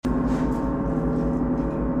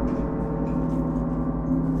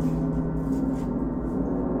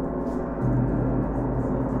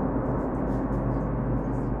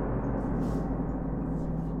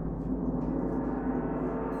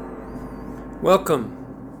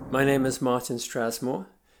Welcome. My name is Martin Strasmore,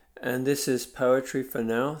 and this is Poetry for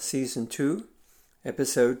Now, Season 2,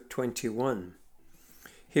 Episode 21.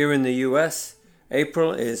 Here in the US,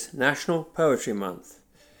 April is National Poetry Month,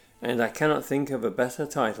 and I cannot think of a better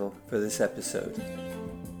title for this episode.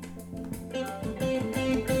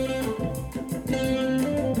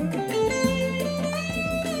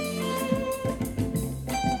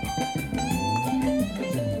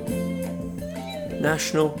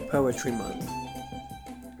 National Poetry Month.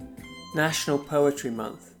 National Poetry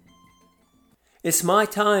Month. It's my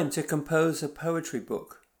time to compose a poetry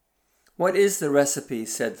book. What is the recipe,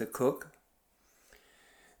 said the cook.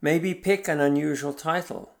 Maybe pick an unusual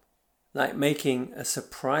title, like making a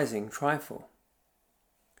surprising trifle.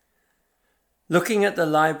 Looking at the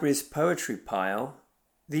library's poetry pile,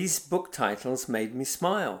 these book titles made me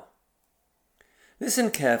smile.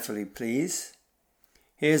 Listen carefully, please.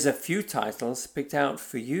 Here's a few titles picked out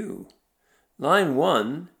for you. Line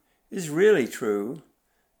 1 is really true.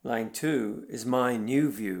 Line 2 is my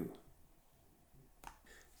new view.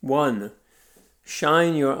 1.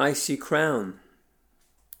 Shine your icy crown.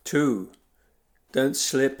 2. Don't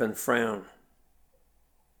slip and frown.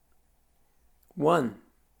 1.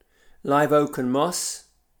 Live oak and moss.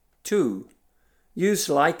 2. Use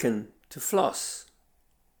lichen to floss.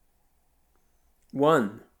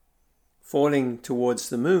 1. Falling towards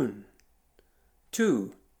the moon.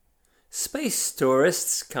 2. Space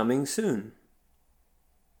tourists coming soon.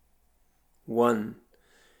 1.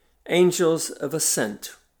 Angels of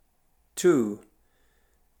Ascent. 2.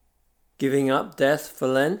 Giving up death for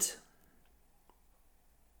Lent.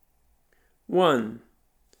 1.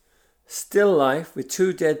 Still life with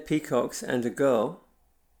 2 dead peacocks and a girl.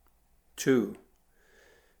 2.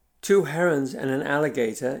 2 herons and an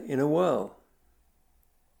alligator in a whirl.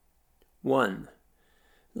 1.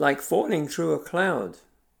 Like falling through a cloud.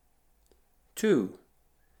 2.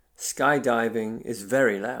 Skydiving is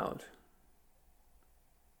very loud.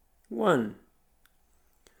 1.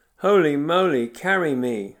 Holy moly, carry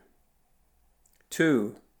me.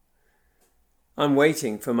 2. I'm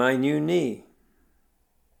waiting for my new knee.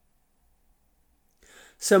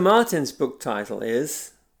 So Martin's book title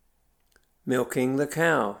is Milking the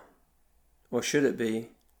Cow, or should it be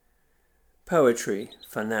Poetry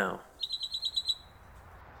for Now?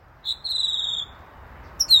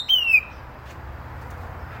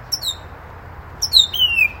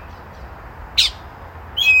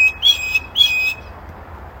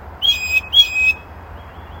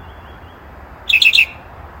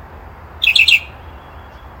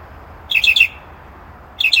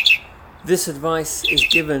 This advice is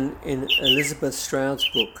given in Elizabeth Stroud's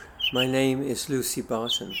book, My Name is Lucy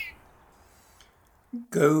Barton.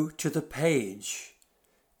 Go to the page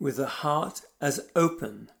with a heart as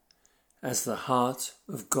open as the heart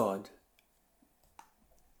of God.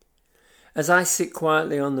 As I sit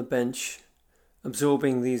quietly on the bench,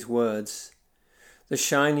 absorbing these words, the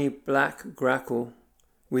shiny black grackle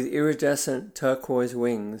with iridescent turquoise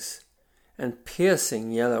wings and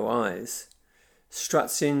piercing yellow eyes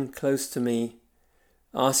struts in close to me,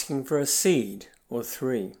 asking for a seed or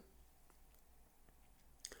 3.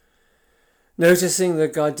 Noticing the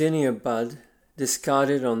gardenia bud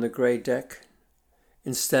discarded on the grey deck,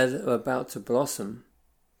 instead of about to blossom,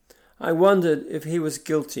 I wondered if he was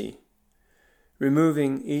guilty,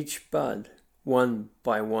 removing each bud one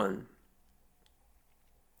by one.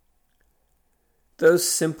 Those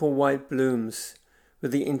simple white blooms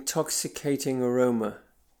with the intoxicating aroma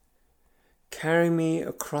carry me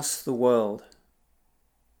across the world.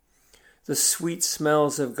 The sweet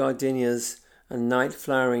smells of gardenias and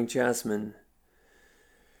night-flowering jasmine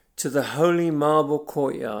to the holy marble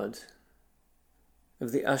courtyard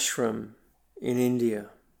of the ashram in India,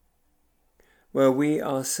 where we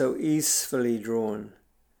are so easily drawn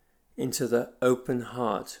into the open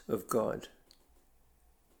heart of God.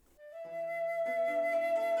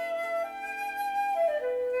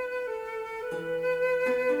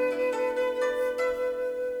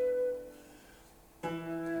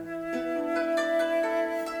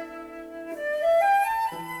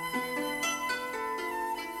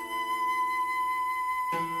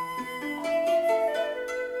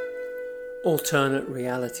 Alternate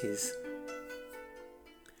realities.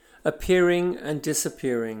 Appearing and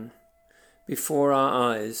disappearing before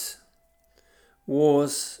our eyes,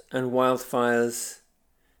 wars and wildfires,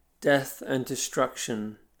 death and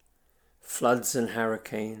destruction, floods and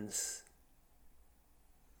hurricanes.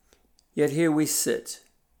 Yet here we sit,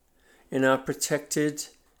 in our protected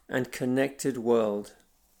and connected world,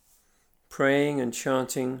 praying and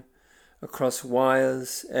chanting across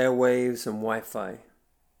wires, airwaves and Wi-Fi.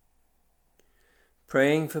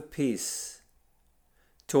 Praying for peace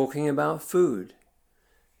talking about food,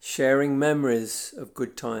 sharing memories of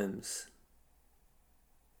good times.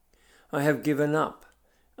 I have given up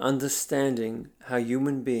understanding how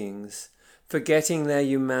human beings, forgetting their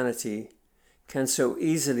humanity, can so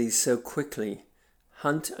easily, so quickly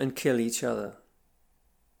hunt and kill each other.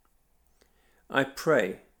 I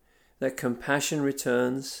pray that compassion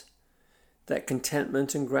returns, that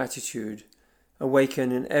contentment and gratitude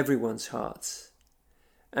awaken in everyone's hearts,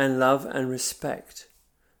 and love and respect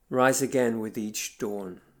rise again with each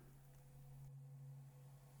dawn.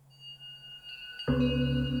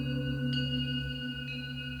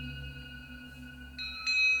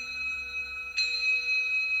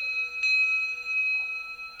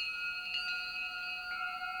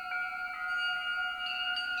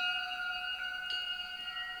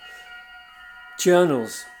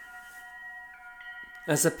 Journals.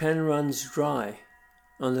 As the pen runs dry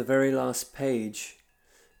on the very last page,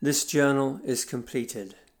 this journal is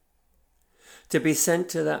completed. To be sent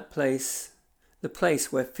to that place, the place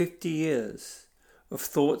where 50 years of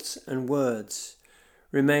thoughts and words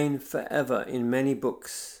remain forever in many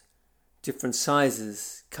books, different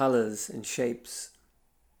sizes, colours and shapes.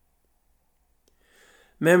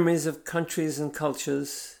 Memories of countries and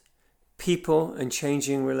cultures, people and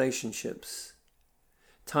changing relationships.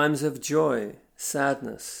 Times of joy,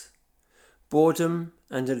 sadness, boredom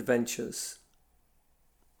and adventures.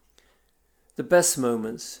 The best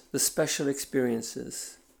moments, the special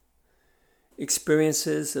experiences.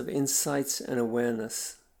 Experiences of insights and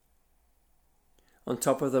awareness. On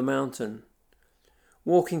top of the mountain,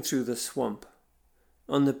 walking through the swamp,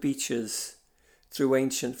 on the beaches, through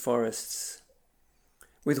ancient forests,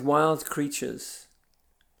 with wild creatures,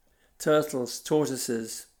 turtles,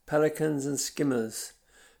 tortoises, pelicans and skimmers,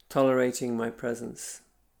 tolerating my presence.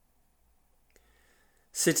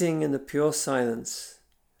 Sitting in the pure silence,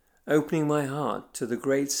 opening my heart to the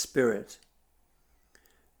Great Spirit.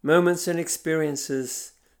 Moments and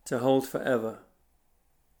experiences to hold forever.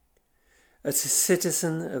 As a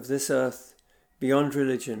citizen of this earth, beyond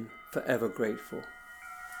religion, forever grateful.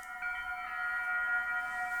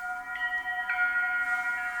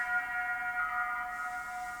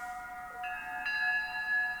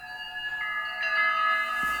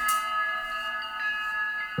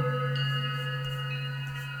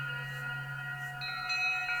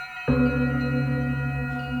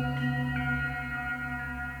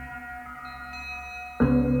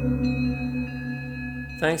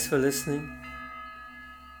 Thanks for listening.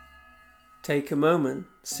 Take a moment,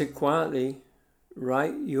 sit quietly,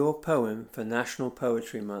 write your poem for National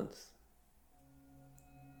Poetry Month.